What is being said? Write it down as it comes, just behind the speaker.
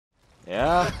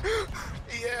Yeah?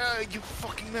 Yeah, you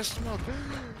fucking messed him up.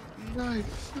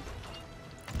 Nice.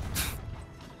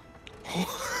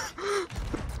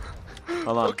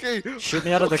 Hold on. Okay. Shoot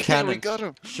me out of the cannon. We got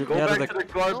him. Shoot Go me out of back the. to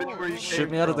the garbage where you Shoot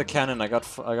came me out of the from. cannon. I got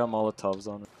Molotovs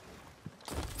on it.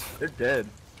 They're dead.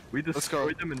 We Let's go.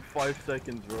 destroyed them in 5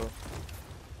 seconds, bro.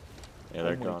 Yeah,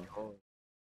 they're Oh my gone. God.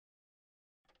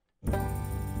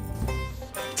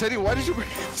 Teddy, why did you bring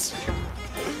us?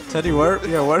 Teddy, where?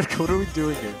 Yeah, what are we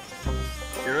doing here?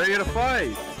 You're ready to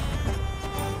fight.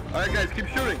 Alright guys, keep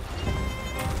shooting.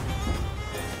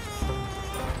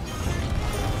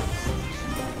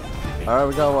 Alright,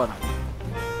 we got one.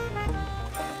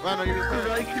 Man, are you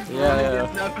Yeah.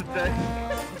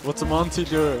 What's Monty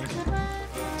doing?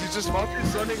 He's just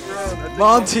Monty's running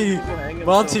around.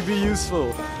 Monty, be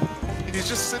useful. He's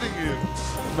just sitting here.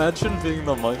 Imagine being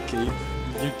the monkey.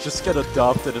 You just get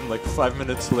adopted and like 5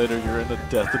 minutes later you're in a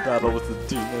death battle with a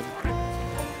demon.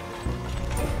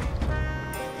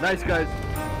 Nice guys.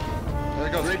 There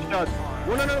he goes. Great shots.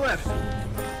 One on our left.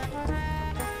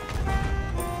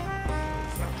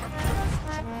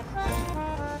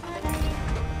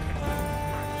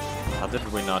 How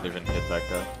did we not even hit that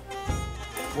guy?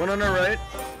 One on our right.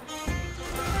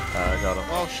 I got him.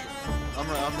 Oh shit. I'm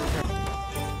repairing.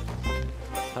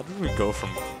 How did we go from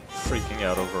freaking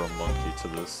out over a monkey to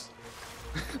this?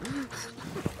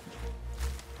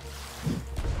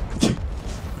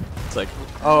 It's like,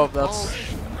 oh,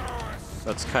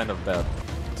 that's kind of bad.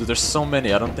 Dude, there's so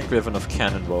many. I don't think we have enough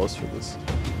cannonballs for this.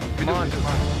 Come on.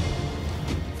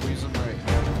 Freeze him right.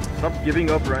 Stop giving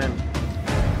up, Ryan.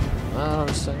 I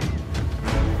was saying.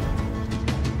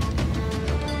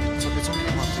 It's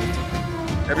okay,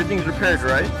 Monty. Everything's repaired,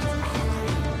 right? I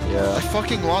Yeah.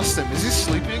 fucking lost him. Is he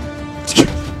sleeping?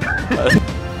 What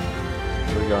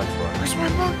are we going for? Where's my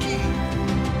monkey?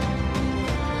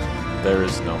 There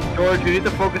is no more. George, you need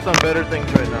to focus on better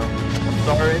things right now. I'm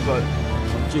sorry, but...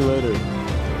 See you later.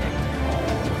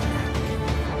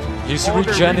 He's Oh, they're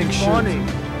regenning respawning.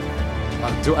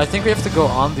 shit. I think we have to go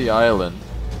on the island.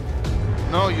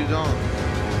 No, you don't.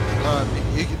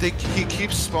 He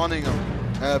keeps spawning them,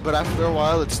 but after a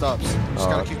while it stops. You just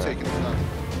gotta keep taking them down.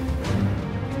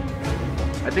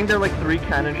 I think they're like 3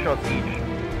 cannon shots each.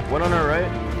 One on our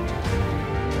right.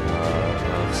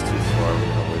 No, it's too far. We're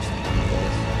gonna waste it.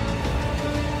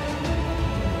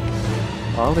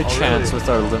 Our only chance with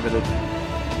our limited.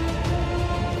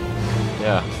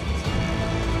 Yeah.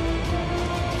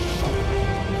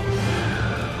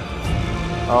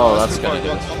 Oh, that's too gonna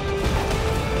far. hit us.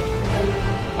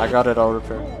 I got it all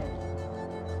repaired.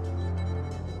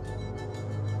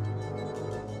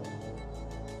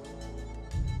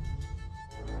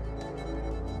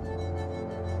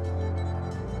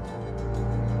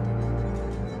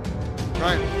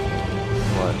 Right.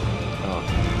 What? Oh,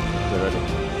 get ready.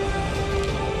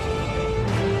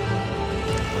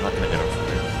 I'm not gonna hit him from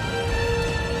here.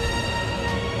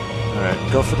 Alright,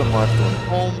 go for the marked one.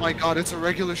 Oh my god, it's a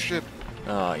regular ship.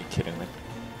 Oh, are you kidding me?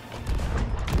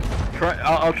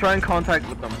 I'll try and contact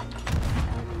with them.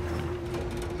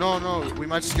 No, we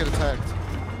might just get attacked.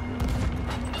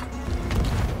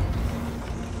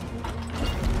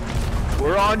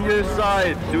 We're on your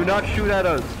side. Do not shoot at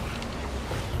us.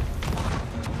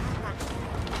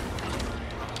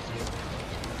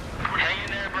 Hang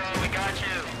in there, bro. We got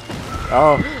you.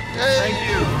 Oh, Thank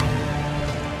you.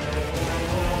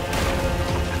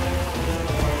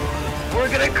 We're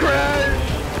gonna crash.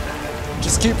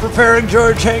 just keep preparing,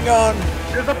 George. Hang on.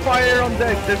 There's a fire on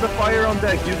deck. There's a fire on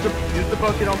deck. Use the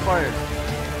bucket on fire.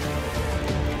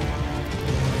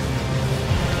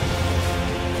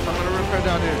 I'm gonna repair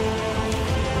down here.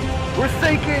 We're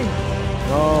sinking.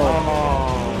 No.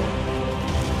 Oh.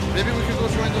 Maybe we could go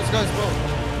join those guys' boat.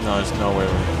 No, there's no way.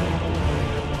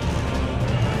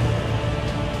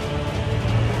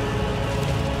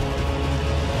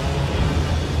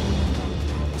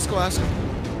 Let's go ask him.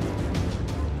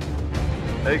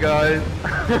 Hey guys.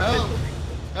 Help!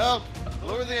 Help!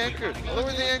 Lower the anchor!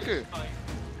 Lower the anchor!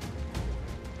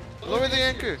 Lower the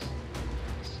anchor!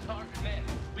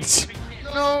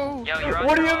 No! Yo, you're on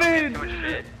What do your you own. mean? You're doing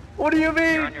shit. What do you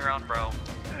mean? You're on your own, bro.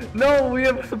 No, we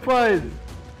have supplies.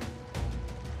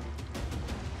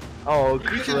 Oh, We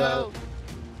can crap. help!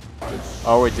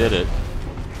 Oh, we did it.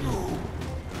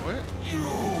 What?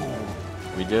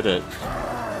 We did it.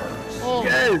 Oh!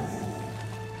 Yes.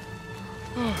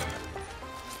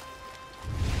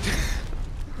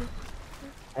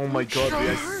 Oh my god, we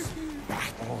are...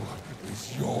 Battle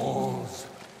is yours.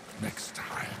 Next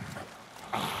time,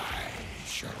 I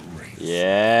shall raise.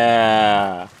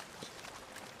 Yeah.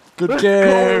 Good Let's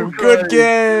game. go, Good guys.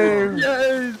 game.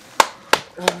 Yes.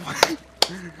 Oh my...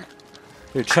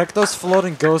 Here, check those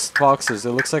floating ghost boxes.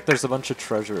 It looks like there's a bunch of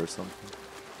treasure or something.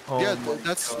 Oh Yeah, my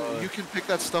that's God. you can pick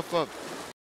that stuff up.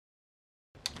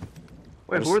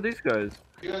 Wait, who are these guys?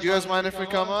 You guys mind if we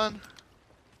come on?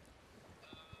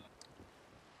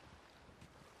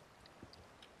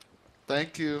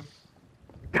 Thank you.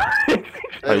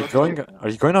 Are you going? Are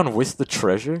you going on with the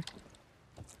treasure?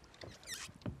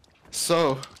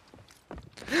 So.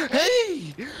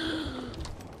 Hey!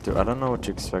 Dude, I don't know what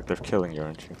you expect. They're killing you,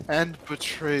 aren't you? And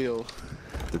betrayal.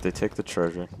 Did they take the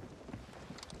treasure?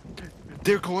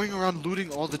 They're going around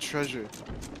looting all the treasure.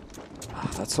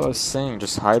 That's what I was saying.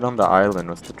 Just hide on the island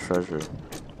with the treasure.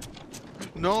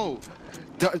 No,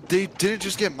 they didn't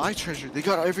just get my treasure. They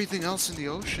got everything else in the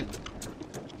ocean.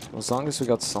 As long as we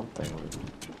got something.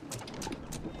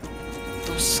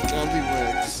 Those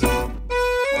scallywags.